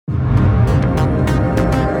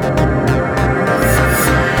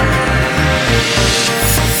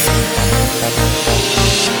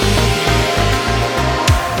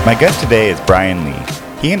My guest today is Brian Lee.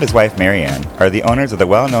 He and his wife Marianne are the owners of the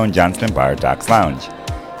well-known Johnston bar, Doc's Lounge.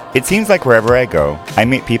 It seems like wherever I go, I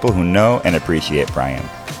meet people who know and appreciate Brian.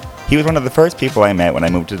 He was one of the first people I met when I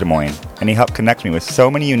moved to Des Moines, and he helped connect me with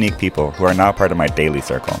so many unique people who are now part of my daily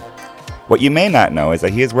circle. What you may not know is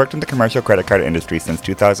that he has worked in the commercial credit card industry since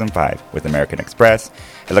 2005 with American Express,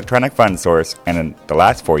 Electronic Fund Source, and in the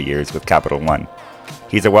last 4 years with Capital One.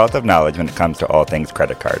 He's a wealth of knowledge when it comes to all things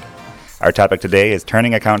credit card. Our topic today is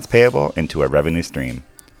turning accounts payable into a revenue stream.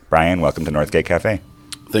 Brian, welcome to Northgate Cafe.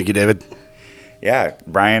 Thank you, David. Yeah,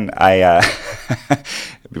 Brian,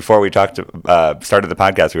 before we started the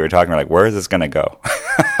podcast, we were talking like, where is this going to go?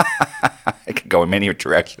 It could go in many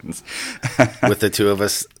directions. With the two of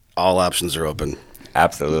us, all options are open.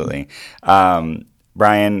 Absolutely.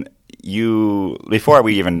 Brian, before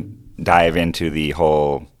we even dive into the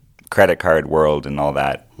whole credit card world and all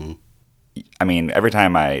that, I mean, every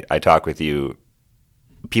time I talk with you,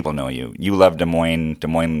 people know you. You love Des Moines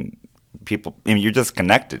people. I mean, you're just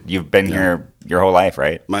connected. You've been here your whole life,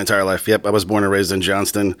 right? My entire life. Yep. I was born and raised in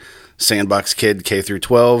Johnston, sandbox kid, K through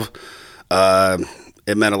 12.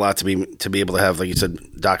 It meant a lot to be able to have, like you said,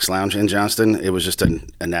 Doc's Lounge in Johnston. It was just a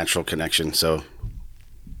natural connection. So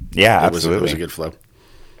yeah, absolutely. It was a good flow.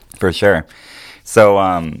 For sure.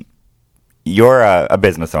 So you're a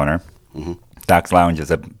business owner. Mm-hmm. Doc's Lounge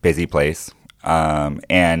is a busy place.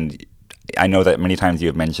 And I know that many times you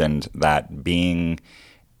have mentioned that being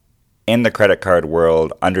in the credit card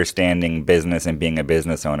world, understanding business and being a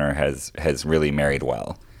business owner has really married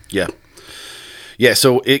well. Yeah. Yeah,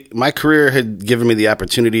 so my career had given me the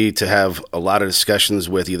opportunity to have a lot of discussions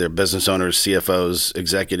with either business owners, CFOs,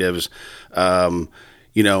 executives, and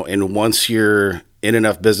once you're in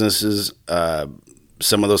enough businesses,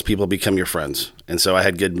 some of those people become your friends. And so I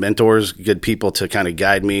had good mentors, good people to kind of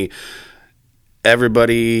guide me.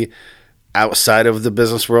 Everybody outside of the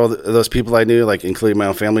business world, those people I knew, like including my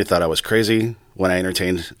own family, thought I was crazy when I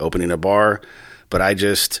entertained opening a bar. But I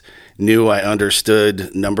just knew I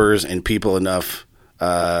understood numbers and people enough.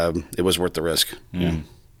 It was worth the risk.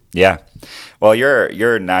 Yeah. Well,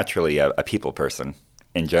 you're naturally a people person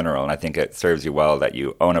in general, and I think it serves you well that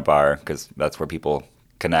you own a bar because that's where people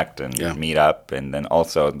connect and meet up. And then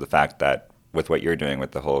also the fact that with what you're doing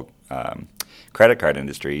with the whole credit card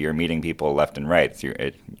industry, you're meeting people left and right. So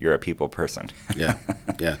you're a people person. Yeah.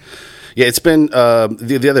 It's been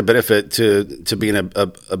the other benefit to being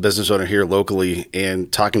a business owner here locally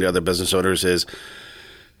and talking to other business owners is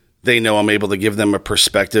they know I'm able to give them a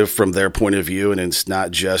perspective from their point of view, and it's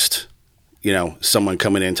not just someone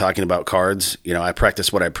coming in talking about cards. I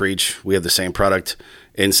practice what I preach. We have the same product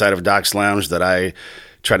inside of Doc's Lounge that I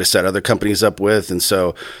try to set other companies up with, and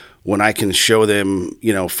so when I can show them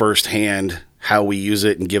firsthand how we use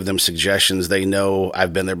it and give them suggestions, they know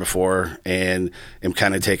I've been there before and am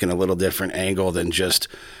kind of taking a little different angle than just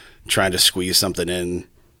trying to squeeze something in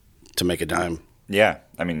to make a dime. Yeah.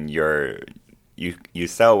 I mean, you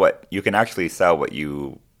sell you can actually sell what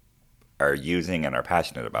you are using and are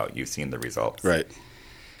passionate about. You've seen the results. Right.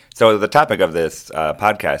 So the topic of this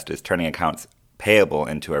podcast is turning accounts payable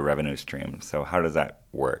into a revenue stream. So how does that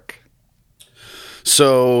work?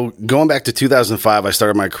 So going back to 2005, I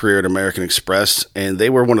started my career at American Express, and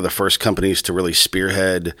they were one of the first companies to really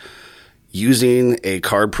spearhead using a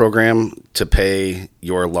card program to pay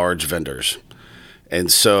your large vendors.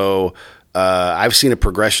 And so I've seen a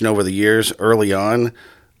progression over the years. Early on,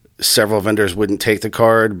 several vendors wouldn't take the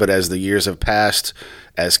card, but as the years have passed,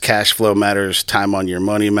 as cash flow matters, time on your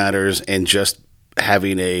money matters, and just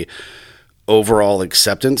having a overall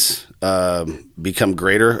acceptance become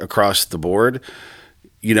greater across the board,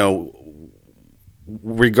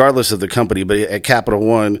 regardless of the company. But at Capital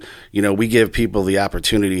One, we give people the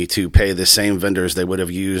opportunity to pay the same vendors they would have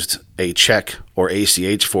used a check or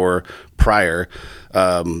ACH for prior.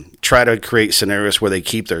 Try to create scenarios where they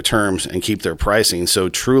keep their terms and keep their pricing. So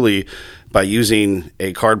truly, by using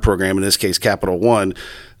a card program, in this case Capital One,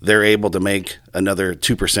 they're able to make another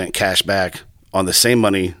 2% cash back on the same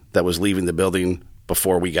money that was leaving the building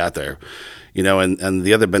before we got there. And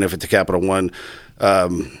the other benefit to Capital One,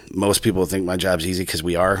 most people think my job's easy because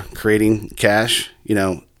we are creating cash.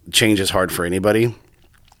 Change is hard for anybody.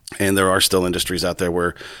 And there are still industries out there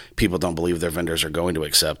where people don't believe their vendors are going to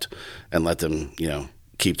accept and let them,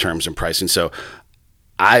 keep terms and pricing. So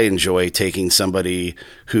I enjoy taking somebody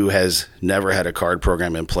who has never had a card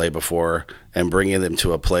program in play before and bringing them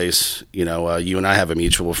to a place. You and I have a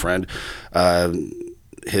mutual friend.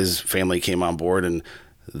 His family came on board, and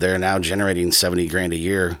they're now generating $70,000 a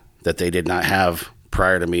year that they did not have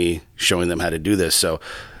prior to me showing them how to do this. So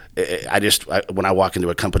when I walk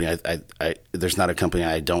into a company, I there's not a company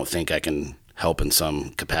I don't think I can help in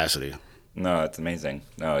some capacity. No, it's amazing.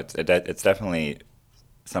 No, it's definitely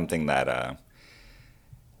something that,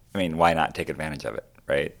 why not take advantage of it,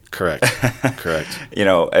 right? Correct. Correct.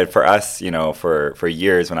 For us, for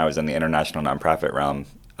years when I was in the international nonprofit realm,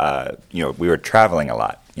 we were traveling a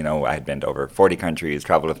lot. I had been to over 40 countries,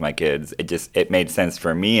 traveled with my kids. It made sense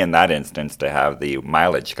for me in that instance to have the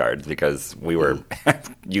mileage cards because we were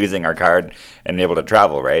using our card and able to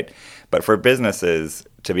travel, right? But for businesses,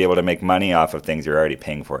 to be able to make money off of things you're already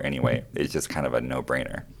paying for anyway, is just kind of a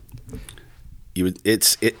no-brainer. In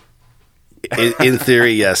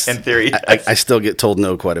theory, yes. In theory, yes. I still get told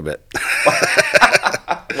no quite a bit.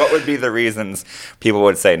 What would be the reasons people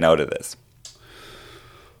would say no to this?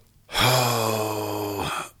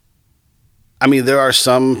 There are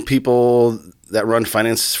some people that run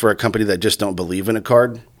finance for a company that just don't believe in a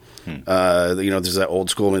card. There's that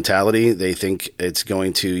old school mentality. They think it's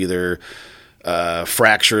going to either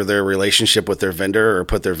fracture their relationship with their vendor or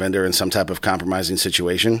put their vendor in some type of compromising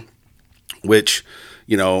situation, which,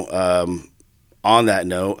 on that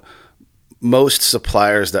note, most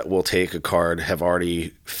suppliers that will take a card have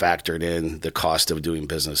already factored in the cost of doing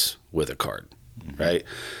business with a card, right?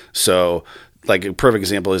 So, like a perfect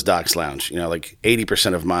example is Doc's Lounge.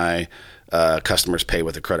 80% of my customers pay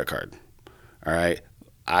with a credit card. All right.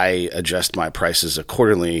 I adjust my prices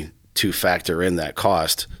accordingly to factor in that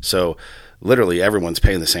cost. So literally everyone's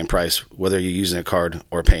paying the same price, whether you're using a card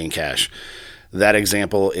or paying cash. That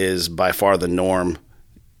example is by far the norm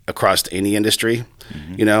across any industry.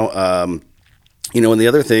 And the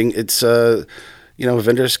other thing, it's,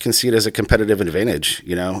 vendors can see it as a competitive advantage.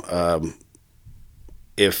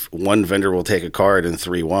 If one vendor will take a card and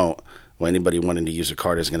three won't, well, anybody wanting to use a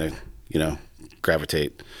card is going to,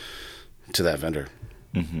 gravitate to that vendor.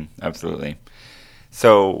 Mm-hmm, absolutely.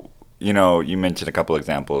 So, you mentioned a couple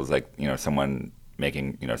examples, like, someone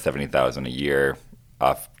making, $70,000 a year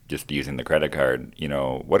off just using the credit card.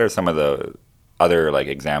 What are some of the other like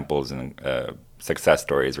examples and success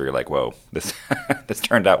stories where you're like, whoa, this this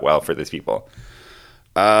turned out well for these people?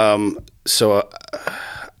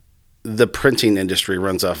 The printing industry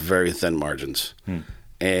runs off very thin margins.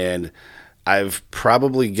 And I've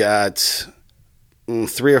probably got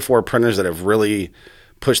 3 or 4 printers that have really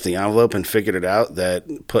pushed the envelope and figured it out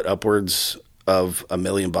that put upwards of $1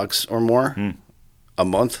 million or more a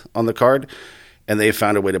month on the card, and they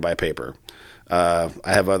found a way to buy paper. I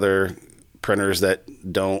have other printers that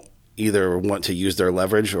don't either want to use their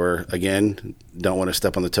leverage or, again, don't want to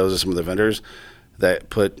step on the toes of some of the vendors that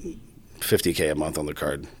put $50K a month on the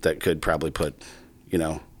card that could probably put,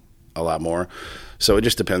 a lot more. So it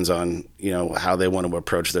just depends on, how they want to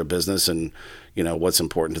approach their business and, what's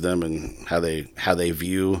important to them and how they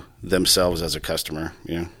view themselves as a customer.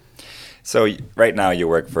 So right now you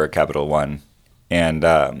work for Capital One, and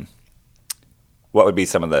what would be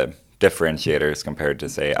some of the differentiators compared to,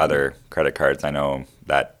 say, other credit cards? I know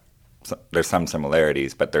that there's some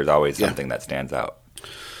similarities, but there's always something that stands out.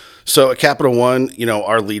 So at Capital One,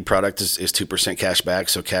 our lead product is 2% cash back,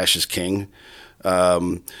 so cash is king.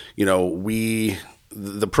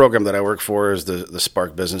 The program that I work for is the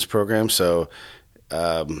Spark Business Program. So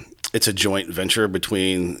it's a joint venture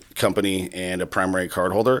between company and a primary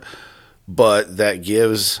cardholder, but that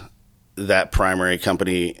gives that primary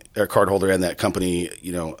company or cardholder and that company,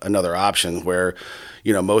 another option where,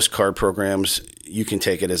 most card programs, you can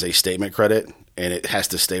take it as a statement credit and it has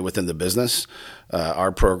to stay within the business.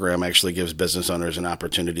 Our program actually gives business owners an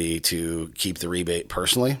opportunity to keep the rebate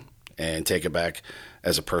personally and take it back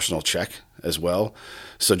as a personal check as well.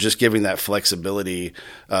 So just giving that flexibility,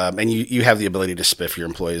 and you have the ability to spiff your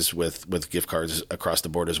employees with gift cards across the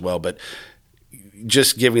board as well. But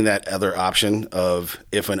just giving that other option of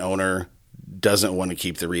if an owner doesn't want to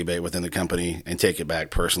keep the rebate within the company and take it back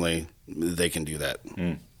personally, they can do that.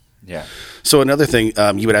 Yeah. So another thing,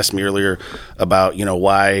 you had asked me earlier about,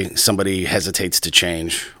 why somebody hesitates to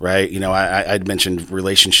change, right? I'd mentioned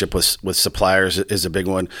relationship with suppliers is a big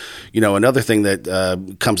one. Another thing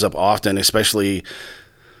that comes up often, especially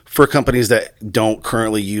for companies that don't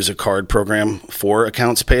currently use a card program for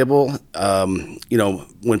accounts payable,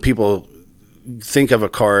 when people think of a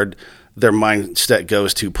card, their mindset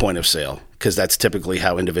goes to point of sale because that's typically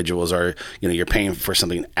how individuals are, you're paying for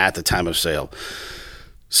something at the time of sale.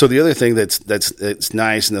 So the other thing that's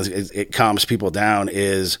nice and it calms people down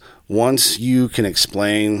is once you can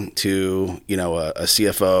explain to, a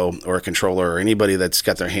CFO or a controller or anybody that's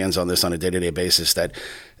got their hands on this on a day-to-day basis that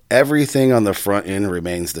everything on the front end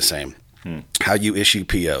remains the same. How you issue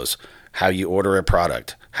POs, how you order a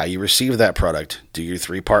product, how you receive that product, do your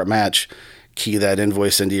 3-part match, key that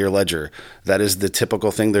invoice into your ledger. That is the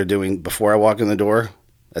typical thing they're doing before I walk in the door,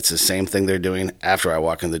 That's the same thing they're doing after I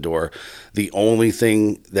walk in the door. The only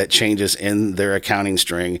thing that changes in their accounting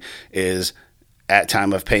string is at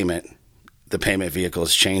time of payment, the payment vehicle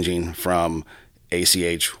is changing from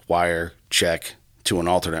ACH, wire, check to an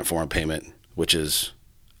alternate form of payment, which is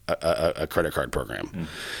a credit card program. Mm.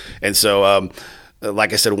 And so,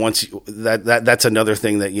 like I said, that's another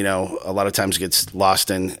thing that, a lot of times gets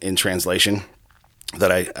lost in translation,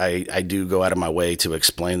 that I do go out of my way to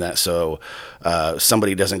explain that. So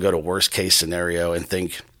somebody doesn't go to worst case scenario and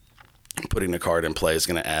think putting the card in play is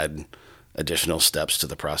going to add additional steps to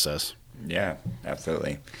the process. Yeah,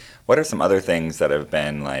 absolutely. What are some other things that have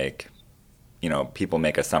been like, people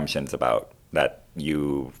make assumptions about that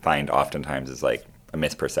you find oftentimes is like a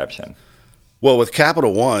misperception? Well, with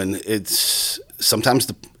Capital One, it's sometimes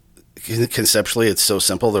conceptually it's so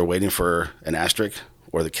simple. They're waiting for an asterisk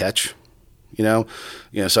or the catch, So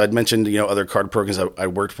I'd mentioned, other card programs I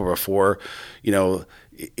worked for before.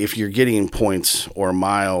 If you're getting points or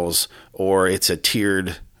miles, or it's a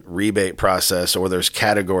tiered rebate process, or there's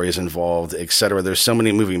categories involved, et cetera, there's so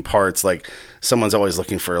many moving parts. Like, someone's always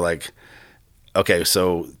looking for okay,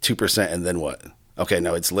 so 2% and then what? Okay,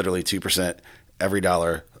 no, it's literally 2% every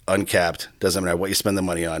dollar, uncapped, doesn't matter what you spend the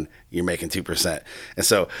money on, you're making 2%. And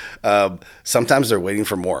so sometimes they're waiting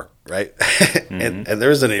for more, right? Mm-hmm. and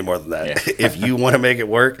there isn't any more than that. Yeah. If you want to make it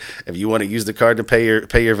work, if you want to use the card to pay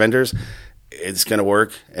your vendors, it's going to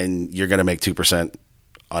work, and you're going to make 2%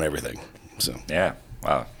 on everything. So yeah,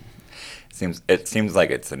 wow. It seems like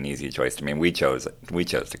it's an easy choice to me. We chose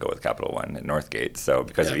to go with Capital One at Northgate, so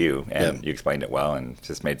because of you, and you explained it well, and it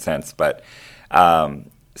just made sense. But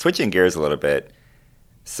switching gears a little bit,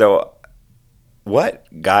 so what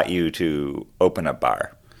got you to open a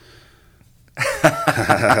bar?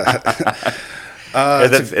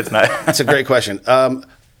 It's a great question.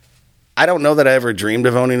 I don't know that I ever dreamed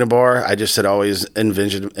of owning a bar. I just had always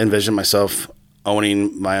envisioned myself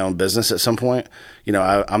owning my own business at some point.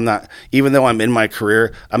 I'm not, even though I'm in my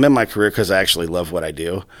career because I actually love what I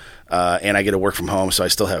do. And I get to work from home, so I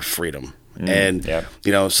still have freedom. And,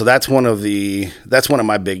 so that's one of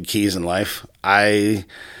my big keys in life. I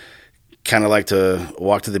kind of like to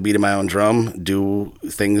walk to the beat of my own drum, do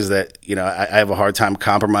things that, I have a hard time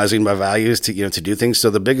compromising my values to do things. So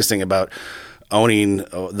the biggest thing about owning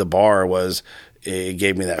the bar was it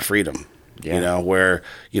gave me that freedom, where,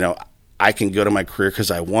 I can go to my career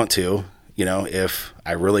because I want to. If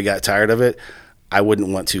I really got tired of it, I wouldn't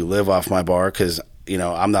want to live off my bar because,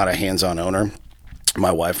 I'm not a hands-on owner.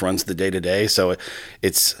 My wife runs the day-to-day, so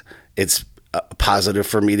it's positive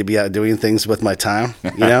for me to be out doing things with my time,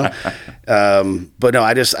 But no,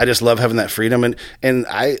 I just love having that freedom, and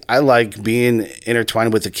I like being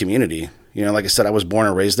intertwined with the community. Like I said, I was born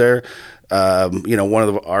and raised there. One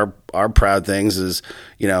of our proud things is,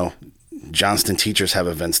 Johnston teachers have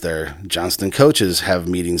events there. Johnston coaches have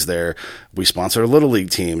meetings there. We sponsor Little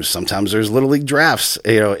League teams. Sometimes there's Little League drafts,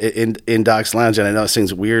 in Doc's Lounge. And I know it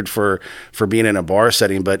seems weird for being in a bar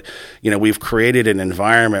setting, but, we've created an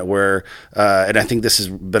environment where, and I think this has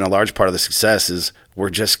been a large part of the success, is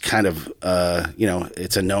we're just kind of,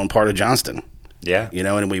 it's a known part of Johnston. Yeah.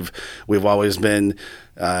 And we've always been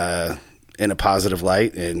in a positive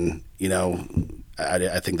light, and,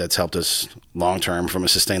 I think that's helped us long term from a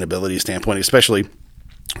sustainability standpoint, especially,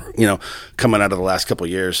 coming out of the last couple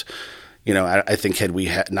of years. I think had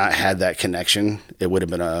we not had that connection, it would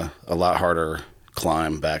have been a lot harder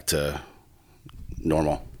climb back to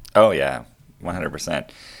normal. Oh yeah,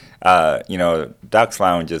 100%. Doc's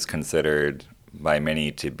Lounge is considered by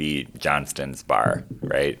many to be Johnston's bar,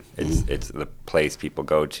 right? It's the place people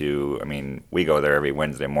go to. I mean, we go there every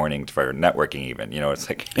Wednesday morning for networking even. It's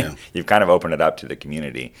like you've kind of opened it up to the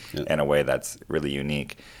community in a way that's really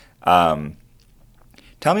unique. Tell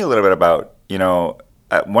me a little bit about,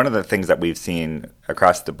 one of the things that we've seen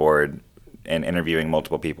across the board in interviewing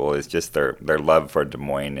multiple people is just their love for Des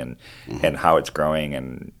Moines and how it's growing.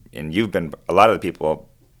 And a lot of the people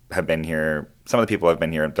have been here. Some of the people have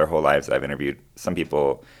been here their whole lives that I've interviewed. Some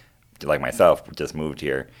people, like myself, just moved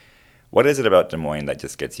here. What is it about Des Moines that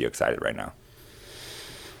just gets you excited right now?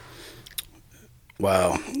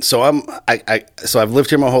 Wow. So I've lived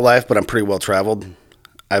here my whole life, but I'm pretty well traveled.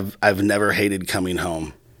 I've never hated coming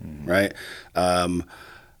home, right?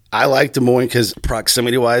 I like Des Moines because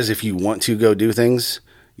proximity-wise, if you want to go do things,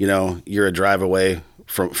 you're a drive away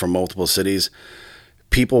from multiple cities.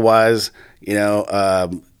 People-wise,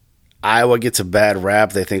 Iowa gets a bad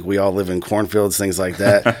rap. They think we all live in cornfields, things like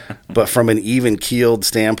that. But from an even-keeled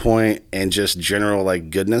standpoint and just general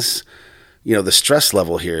goodness, the stress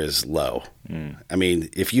level here is low. I mean,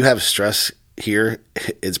 if you have stress here,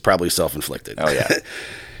 it's probably self-inflicted. Oh, yeah.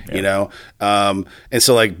 you know? And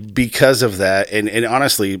so like, because of that, and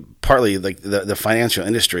honestly, partly like the financial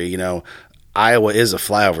industry, you know, Iowa is a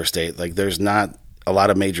flyover state. Like there's not a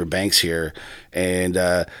lot of major banks here. And,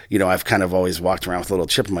 you know, I've kind of always walked around with a little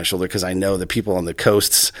chip on my shoulder because I know the people on the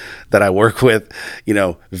coasts that I work with, you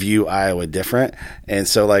know, view Iowa different. And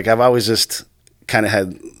so like, I've always just kind of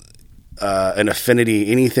had an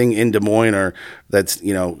affinity, anything in Des Moines or that's,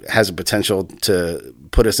 you know, has a potential to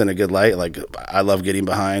put us in a good light. Like I love getting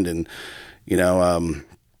behind. And, you know,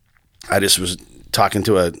 I just was talking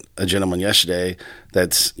to a gentleman yesterday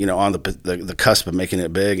that's, you know, on the cusp of making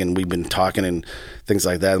it big, and we've been talking and things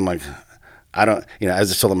like that. I'm like, I don't, you know, I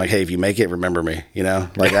just told him like, hey, if you make it, remember me, you know,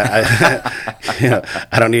 like I you know,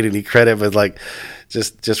 I don't need any credit, but like,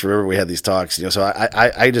 just remember we had these talks, you know. So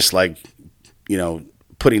I just like, you know,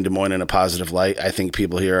 putting Des Moines in a positive light. I think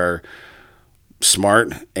people here are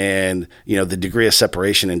smart, and you know, the degree of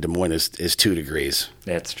separation in Des Moines is 2 degrees.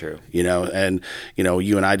 That's true. You know, and you know,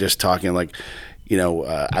 you and I just talking like, you know,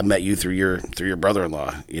 I met you through your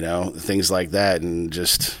brother-in-law, you know, things like that, and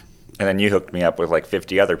then you hooked me up with like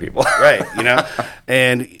 50 other people, right? You know,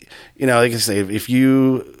 and you know, like I say, if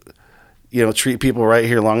you know, treat people right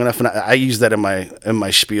here long enough, and I use that in my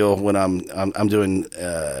spiel when I'm doing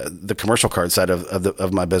the commercial card side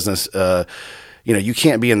of my business. You know, you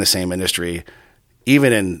can't be in the same industry,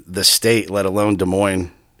 even in the state, let alone Des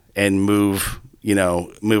Moines, and move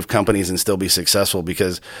companies and still be successful,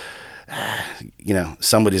 because you know,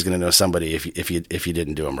 somebody's going to know somebody if you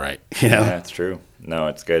didn't do them right. You know, yeah, that's true. No,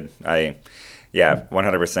 it's good.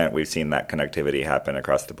 100%. We've seen that connectivity happen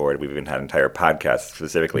across the board. We've even had entire podcasts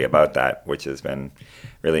specifically about that, which has been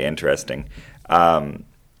really interesting.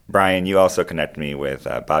 Brian, you also connect me with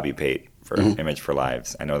Bobby Pate for Image for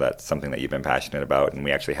Lives. I know that's something that you've been passionate about, and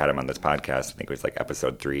we actually had him on this podcast. I think it was like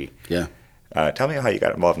episode 3. Yeah. Tell me how you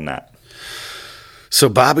got involved in that. So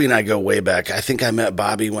Bobby and I go way back. I think I met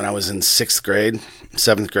Bobby when I was in 7th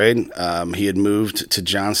grade. He had moved to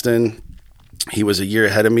Johnston. He was a year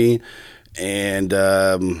ahead of me. And,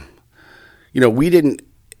 you know, we didn't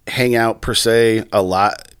hang out per se a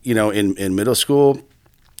lot, you know, in middle school,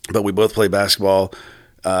 but we both played basketball.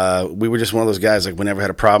 We were just one of those guys, like we never had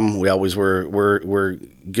a problem. We always were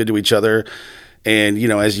good to each other. And, you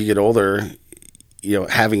know, as you get older, you know,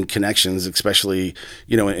 having connections, especially,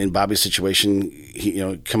 you know, in Bobby's situation, he, you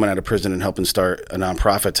know, coming out of prison and helping start a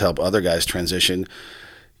nonprofit to help other guys transition,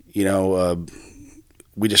 you know,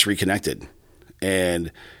 we just reconnected.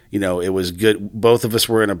 And, you know, it was good. Both of us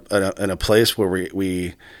were in a place where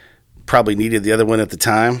we probably needed the other one at the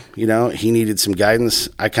time. You know, he needed some guidance.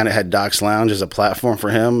 I kind of had Doc's Lounge as a platform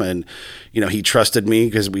for him, and, you know, he trusted me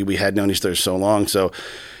because we had known each other so long. So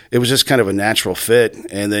it was just kind of a natural fit.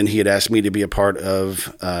 And then he had asked me to be a part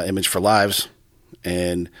of Image for Lives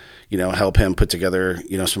and, you know, help him put together,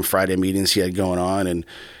 you know, some Friday meetings he had going on. And,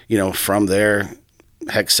 you know, from there,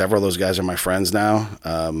 heck, several of those guys are my friends now.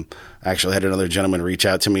 I actually had another gentleman reach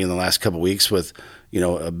out to me in the last couple of weeks with, you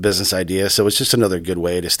know, a business idea. So it's just another good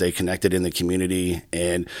way to stay connected in the community.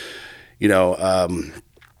 And, you know,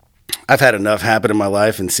 I've had enough happen in my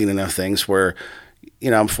life and seen enough things where,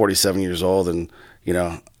 you know, I'm 47 years old and, you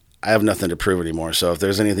know, I have nothing to prove anymore. So if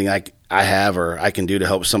there's anything I have or I can do to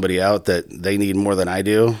help somebody out that they need more than I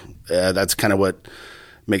do, that's kind of what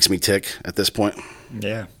makes me tick at this point.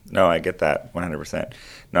 Yeah. No, I get that 100%.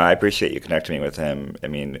 No, I appreciate you connecting me with him. I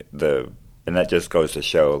mean, and that just goes to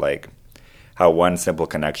show like how one simple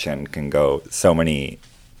connection can go so many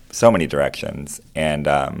directions. And,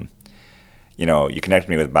 you know, you connected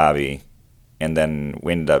me with Bobby, and then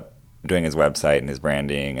we ended up doing his website and his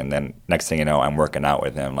branding. And then next thing you know, I'm working out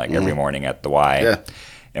with him like every morning at the Y. Yeah.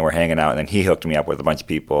 And we're hanging out, and then he hooked me up with a bunch of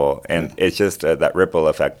people. And it's just that ripple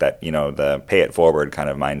effect, that, you know, the pay it forward kind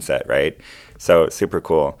of mindset, right? So super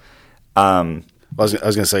cool. I was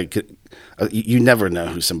going to say, you never know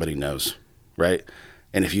who somebody knows, right?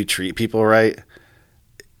 And if you treat people right,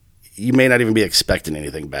 you may not even be expecting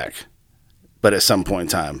anything back. But at some point in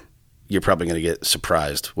time, you're probably going to get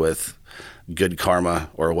surprised with good karma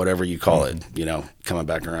or whatever you call it, you know, coming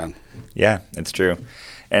back around. Yeah, it's true.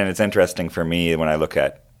 And it's interesting for me when I look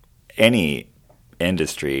at any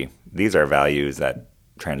industry, these are values that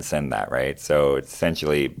transcend that, right? So it's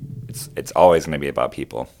essentially, it's always going to be about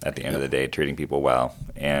people at the end of the day, treating people well.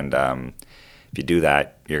 And if you do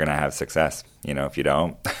that, you're going to have success. You know, if you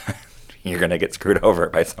don't, you're going to get screwed over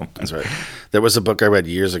by someone. That's right. There was a book I read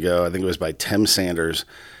years ago. I think it was by Tim Sanders.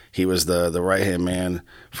 He was the right-hand man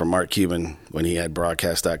for Mark Cuban when he had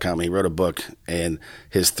broadcast.com. He wrote a book, and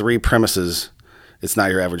his 3 premises, it's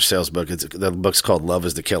not your average sales book. The book's called Love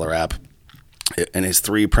is the Killer App. And his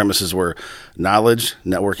 3 premises were knowledge,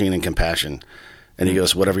 networking, and compassion. And he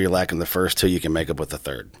goes, whatever you're lacking the first two, you can make up with the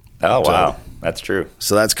third. Oh, wow. That's true.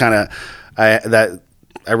 So that's kind of,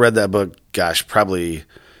 I read that book, gosh, probably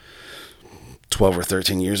 12 or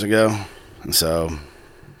 13 years ago. And so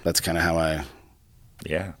that's kind of how I.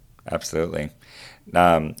 Yeah, absolutely.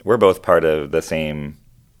 We're both part of the same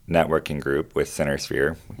networking group with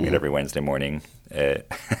Centersphere. We meet every Wednesday morning.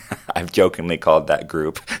 I've jokingly called that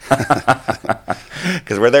group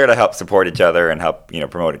because we're there to help support each other and help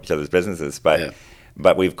promote each other's businesses.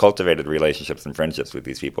 But we've cultivated relationships and friendships with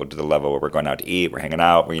these people to the level where we're going out to eat, we're hanging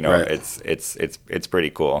out. It's pretty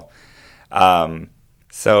cool.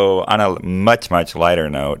 So on a much much lighter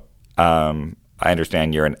note, I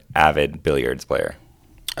understand you're an avid billiards player.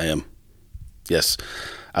 I am. Yes,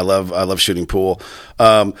 I love shooting pool.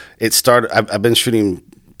 It started. I've been shooting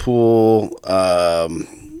pool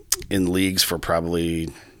in leagues for probably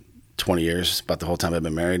 20 years, about the whole time I've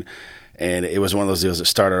been married. And it was one of those deals that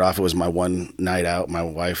started off. It was my one night out. My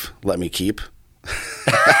wife let me keep.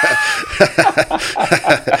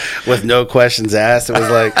 With no questions asked. It was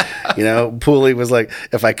like, pool league was like,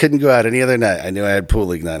 if I couldn't go out any other night, I knew I had pool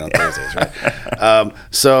league night on Thursdays, right?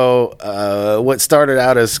 So what started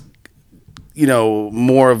out as,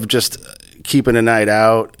 more of just keeping a night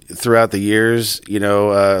out throughout the years,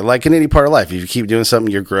 like in any part of life, if you keep doing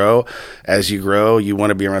something, you grow. As you grow, you want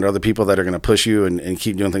to be around other people that are going to push you and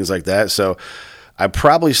keep doing things like that. So I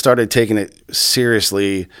probably started taking it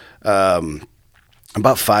seriously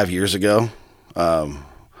about 5 years ago.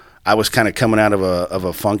 I was kind of coming out of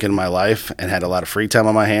a funk in my life and had a lot of free time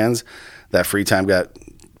on my hands. That free time got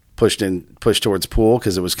pushed towards pool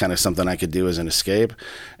because it was kind of something I could do as an escape.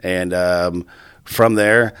 And from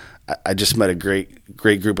there, I just met a great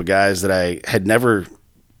group of guys that I had never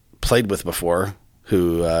played with before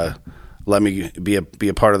who let me be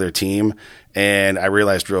a part of their team. And I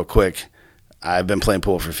realized real quick, I've been playing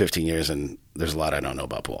pool for 15 years and there's a lot I don't know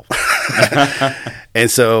about pool.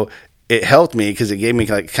 And so it helped me because it gave me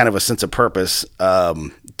like kind of a sense of purpose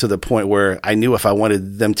to the point where I knew if I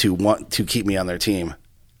wanted them to want to keep me on their team,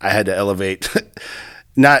 I had to elevate,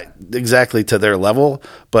 not exactly to their level,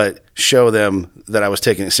 but show them that I was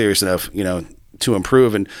taking it serious enough, to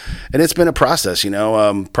improve. And it's been a process,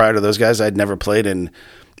 prior to those guys, I'd never played in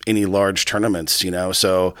any large tournaments,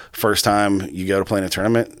 so first time you go to play in a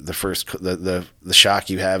tournament, the shock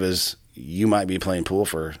you have is you might be playing pool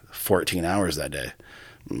for 14 hours that day.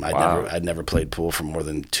 I'd never played pool for more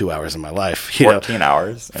than 2 hours in my life. 14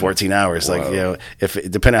 hours? 14 hours. Whoa. Like, if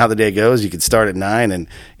depending on how the day goes, you could start at 9 and,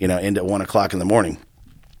 end at 1 o'clock in the morning.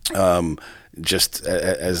 Just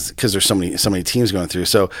because there's so many teams going through.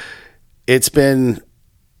 So it's been,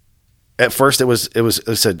 at first it was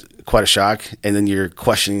quite a shock, and then you're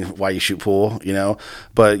questioning why you shoot pool,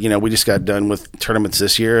 But we just got done with tournaments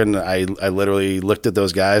this year, and I literally looked at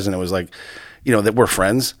those guys, and it was like, that we're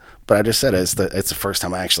friends. But I just said it's the first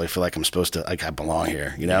time I actually feel like I'm supposed to, like I belong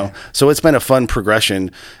here, Yeah. So it's been a fun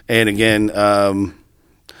progression, and again, one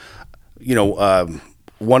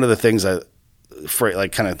of the things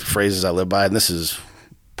kind of phrases I live by, and this is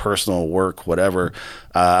personal, work, whatever.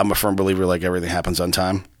 I'm a firm believer, like everything happens on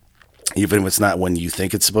time. Even if it's not when you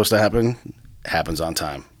think it's supposed to happen, it happens on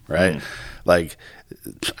time, right? Mm. Like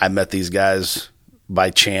I met these guys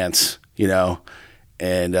by chance,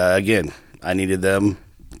 and again, I needed them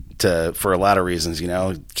for a lot of reasons,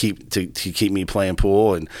 to keep me playing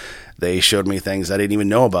pool, and they showed me things I didn't even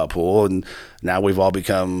know about pool, and now we've all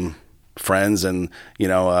become friends. And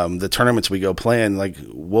the tournaments we go playing, like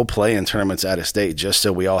we'll play in tournaments out of state just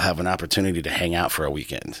so we all have an opportunity to hang out for a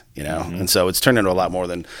weekend, Mm-hmm. And so it's turned into a lot more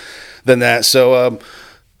than that. So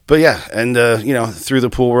but yeah, and through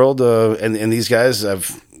the pool world and these guys,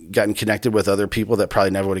 I've gotten connected with other people that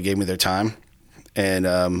probably never would have gave me their time,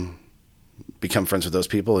 and become friends with those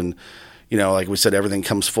people. And like we said, everything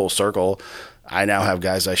comes full circle. I now have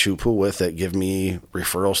guys I shoot pool with that give me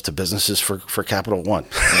referrals to businesses for Capital One.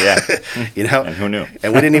 Yeah. And who knew?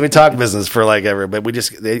 And we didn't even talk business for like ever, but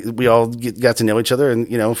we all got to know each other,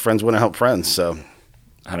 and, friends want to help friends. So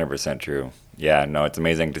 100% true. Yeah, no, it's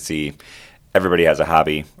amazing to see everybody has a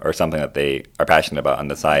hobby or something that they are passionate about on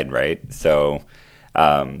the side, right? So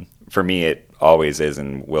for me, it always is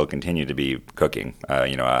and will continue to be cooking.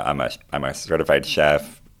 I'm a certified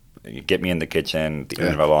chef. You get me in the kitchen at the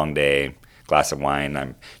end of a long day, glass of wine,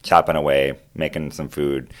 I'm chopping away, making some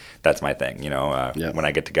food. That's my thing. When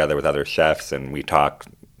I get together with other chefs and we talk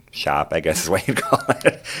shop, I guess is what you'd call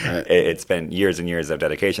it. Right. It's been years and years of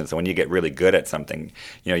dedication. So when you get really good at something,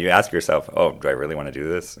 you ask yourself, oh, do I really want to do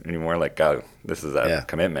this anymore? Like, oh, this is a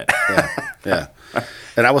commitment. Yeah.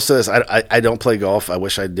 And I will say this, I don't play golf. I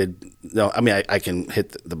wish I did. No, I mean, I can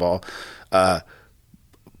hit the ball.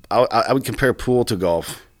 I would compare pool to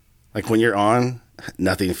golf. Like when you're on,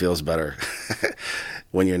 nothing feels better.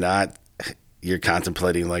 When you're not, you're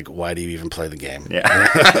contemplating like, why do you even play the game?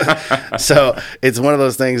 Yeah. So it's one of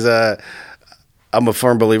those things. I'm a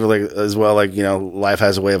firm believer, like as well. Like, you know, life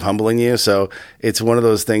has a way of humbling you. So it's one of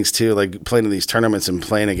those things too. Like playing in these tournaments and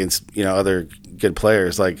playing against, you know, other good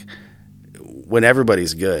players. Like when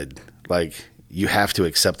everybody's good, like you have to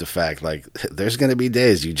accept the fact, like there's going to be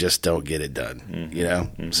days you just don't get it done. Mm-hmm. You know,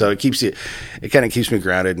 mm-hmm. So it kind of keeps me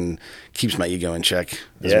grounded and keeps my ego in check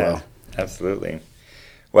as well. Absolutely.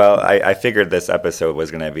 Well, I figured this episode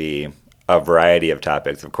was going to be a variety of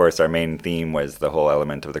topics. Of course, our main theme was the whole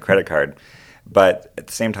element of the credit card. But at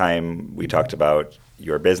the same time, we talked about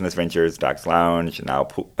your business ventures, Doc's Lounge, now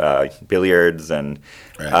billiards, and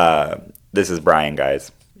this is Brian,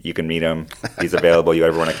 guys. You can meet him. He's available. You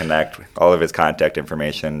ever want to connect. All of his contact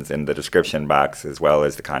information is in the description box, as well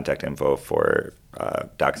as the contact info for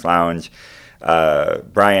Doc's Lounge.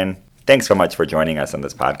 Brian, thanks so much for joining us on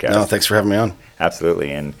this podcast. No, thanks for having me on.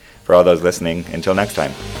 Absolutely. And for all those listening, until next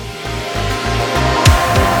time.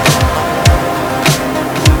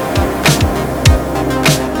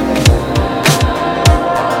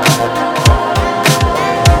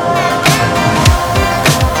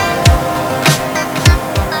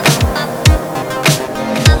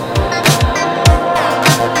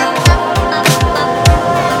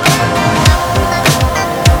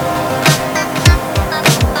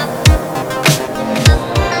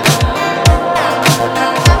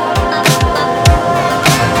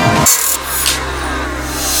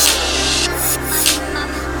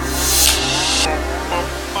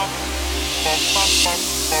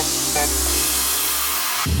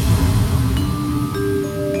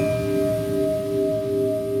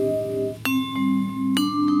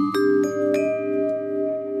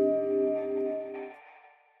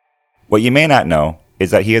 What you may not know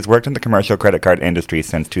is that he has worked in the commercial credit card industry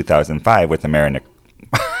since 2005 with American.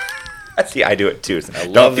 See, I do it too.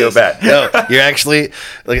 So don't feel bad. No, you're actually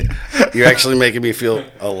making me feel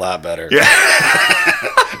a lot better. Yeah.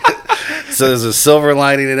 So there's a silver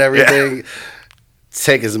lining and everything. Yeah.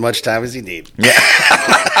 Take as much time as you need. Yeah.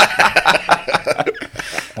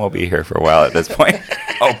 We'll be here for a while at this point.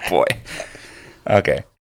 Oh boy. Okay.